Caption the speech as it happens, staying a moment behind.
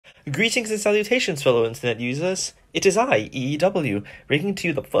Greetings and salutations, fellow internet users. It is I, EEW, bringing to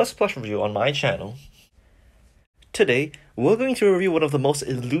you the first plush review on my channel. Today, we're going to review one of the most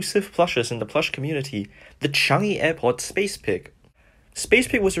elusive plushes in the plush community, the Changi Airport Space Pig. Space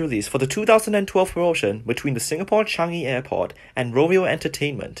Pig was released for the 2012 promotion between the Singapore Changi Airport and Rovio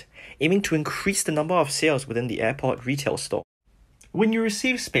Entertainment, aiming to increase the number of sales within the airport retail store. When you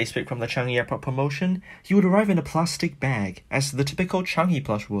receive Space Pig from the Changi Airport promotion, he would arrive in a plastic bag, as the typical Changi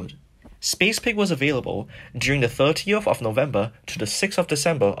plush would. Space Pig was available during the 30th of November to the 6th of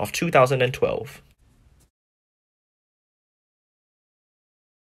December of 2012.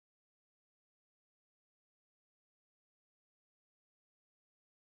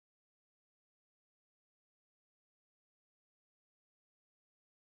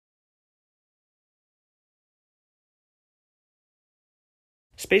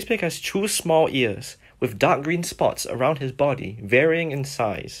 Space Pig has two small ears, with dark green spots around his body varying in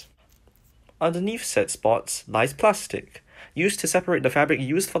size. Underneath said spots lies plastic, used to separate the fabric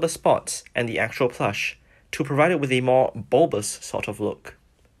used for the spots and the actual plush, to provide it with a more bulbous sort of look.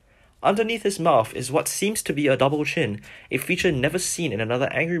 Underneath his mouth is what seems to be a double chin, a feature never seen in another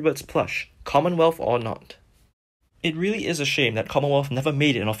Angry Birds plush, Commonwealth or not. It really is a shame that Commonwealth never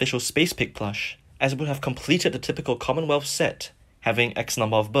made an official Space Pig plush, as it would have completed the typical Commonwealth set, having X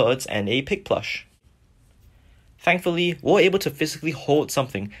number of birds and a pig plush. Thankfully, we're able to physically hold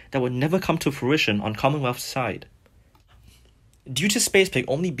something that would never come to fruition on Commonwealth's side. Due to Space Pig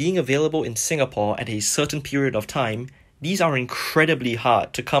only being available in Singapore at a certain period of time, these are incredibly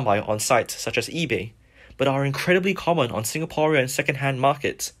hard to come by on sites such as eBay, but are incredibly common on Singaporean second-hand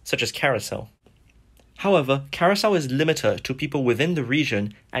markets such as Carousel. However, Carousel is limited to people within the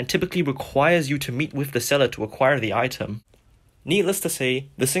region and typically requires you to meet with the seller to acquire the item. Needless to say,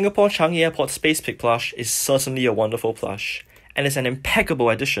 the Singapore Changi Airport Space Pig plush is certainly a wonderful plush, and is an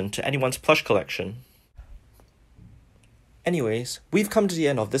impeccable addition to anyone's plush collection. Anyways, we've come to the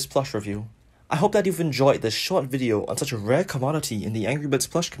end of this plush review. I hope that you've enjoyed this short video on such a rare commodity in the Angry Birds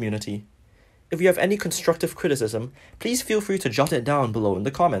plush community. If you have any constructive criticism, please feel free to jot it down below in the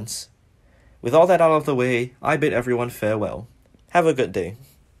comments. With all that out of the way, I bid everyone farewell. Have a good day.